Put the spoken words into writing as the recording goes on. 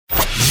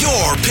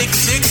Your Pick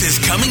 6 is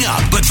coming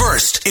up. But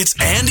first, it's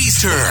Andy's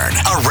turn.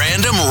 A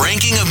random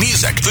ranking of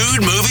music,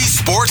 food, movies,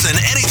 sports, and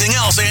anything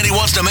else Andy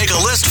wants to make a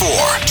list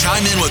for.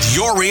 Chime in with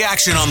your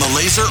reaction on the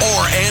Laser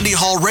or Andy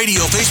Hall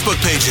Radio Facebook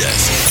pages.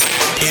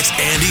 It's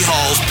Andy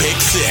Hall's Pick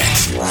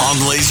 6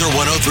 on Laser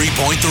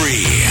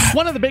 103.3.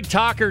 One of the big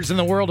talkers in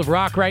the world of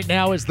rock right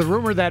now is the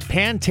rumor that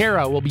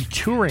Pantera will be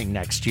touring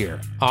next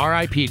year.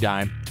 R.I.P.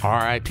 Dime.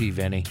 R.I.P.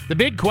 Vinny. The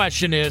big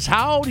question is,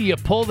 how do you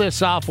pull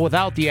this off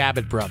without the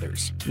Abbott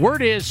brothers?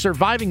 Word is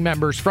surviving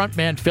members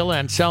frontman Phil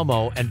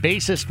Anselmo and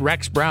bassist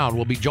Rex Brown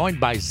will be joined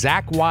by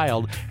Zakk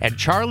Wylde and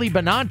Charlie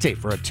Benante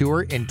for a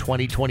tour in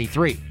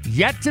 2023.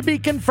 Yet to be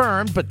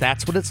confirmed, but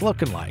that's what it's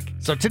looking like.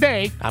 So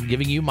today, I'm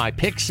giving you my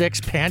Pick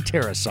 6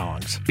 Pantera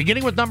songs.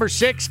 Beginning with number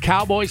 6,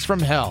 Cowboys from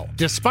Hell.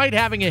 Despite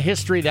having a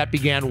history that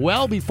began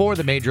well before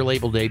the major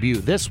label debut,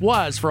 this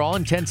was, for all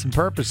intents and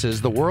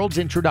purposes, the world's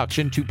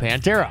introduction to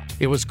Pantera.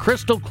 It was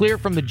crystal clear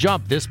from the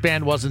jump this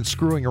band wasn't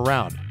screwing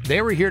around.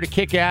 They were here to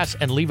kick ass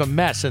and leave a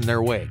mess in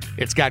their wake.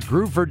 It's got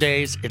groove for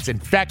days, it's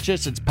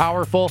infectious, it's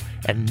powerful,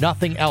 and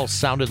nothing else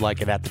sounded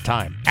like it at the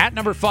time. At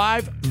number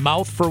 5,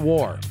 Mouth for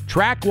War.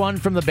 Track 1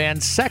 from the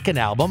band's second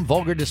album,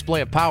 Vulgar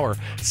Display of Power,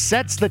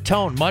 sets the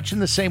tone much in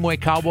the same way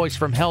Cowboys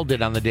from Hell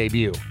did on the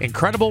debut.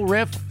 Incredible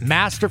riff,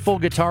 masterful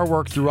guitar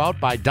work throughout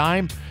by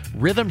Dime,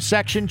 rhythm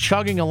section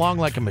chugging along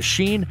like a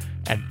machine,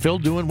 and Phil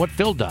doing what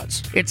Phil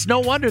does. It's no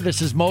wonder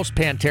this is most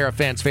Pantera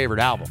fans' favorite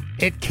album.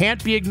 It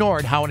can't be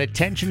ignored how an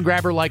attention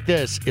grabber like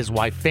this is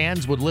why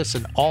fans would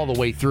listen all the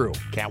way through.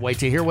 Can't wait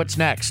to hear what's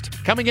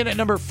next. Coming in at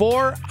number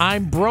 4,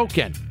 I'm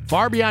Broken.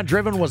 Far Beyond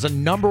Driven was a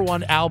number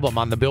 1 album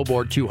on the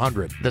Billboard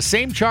 200. The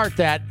same chart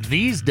that,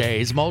 these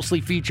days,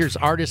 mostly features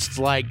artists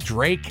like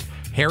Drake,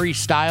 Harry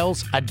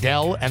Styles,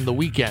 Adele, and The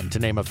Weeknd, to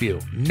name a few.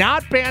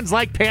 Not bands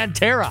like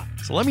Pantera.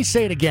 So let me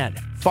say it again.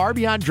 Far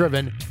Beyond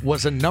Driven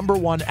was a number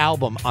 1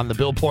 album on the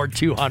Billboard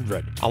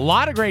 200. A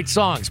lot of great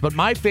songs, but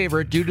my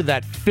favorite, due to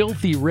that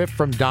filthy riff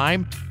from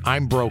Dime,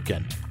 I'm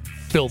Broken.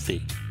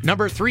 Filthy.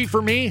 Number 3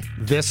 for me,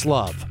 This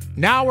Love.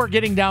 Now we're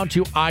getting down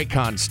to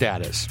icon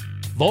status.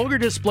 Vulgar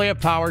Display of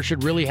Power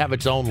should really have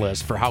its own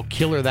list for how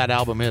killer that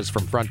album is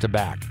from front to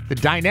back. The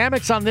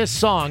dynamics on this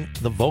song,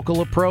 the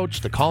vocal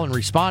approach, the call and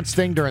response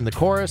thing during the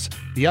chorus,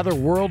 the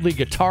otherworldly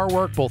guitar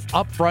work both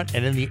up front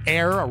and in the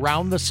air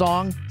around the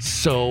song,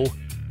 so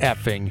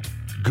effing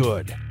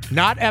good.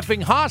 Not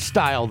effing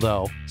hostile,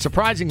 though.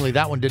 Surprisingly,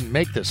 that one didn't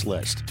make this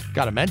list.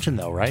 Gotta mention,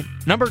 though, right?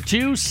 Number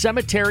 2,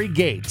 Cemetery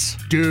Gates.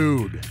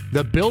 Dude,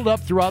 the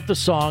build-up throughout the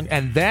song,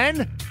 and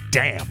then,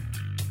 damn,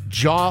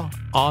 jaw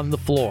on the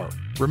floor.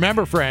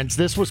 Remember, friends,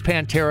 this was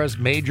Pantera's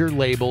major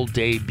label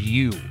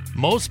debut.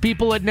 Most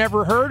people had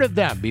never heard of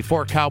them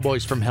before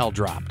Cowboys from Hell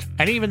dropped.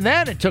 And even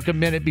then, it took a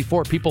minute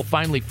before people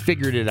finally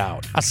figured it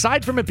out.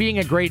 Aside from it being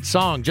a great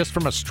song, just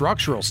from a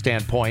structural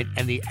standpoint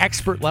and the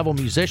expert-level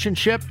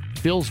musicianship,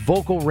 Phil's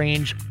vocal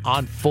range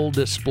on full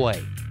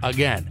display.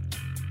 Again,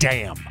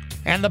 damn.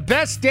 And the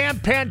best damn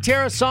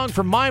Pantera song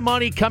for my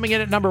money coming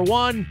in at number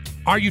 1,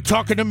 Are You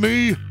Talking to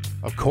Me?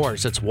 Of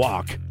course, it's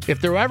Walk.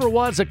 If there ever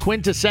was a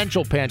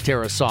quintessential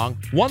Pantera song,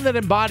 one that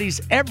embodies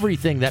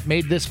everything that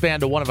made this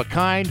band a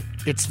one-of-a-kind,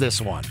 it's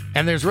this one.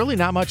 And there's really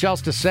not much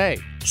else to say.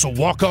 So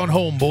walk on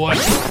home, boy.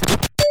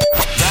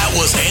 That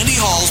was Andy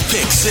Hall's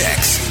Pick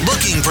 6.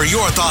 Looking for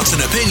your thoughts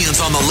and opinions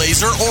on the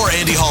Laser or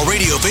Andy Hall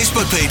Radio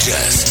Facebook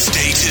pages.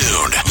 Stay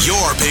tuned.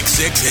 Your Pick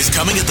 6 is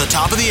coming at the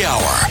top of the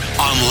hour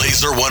on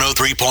Laser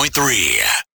 103.3.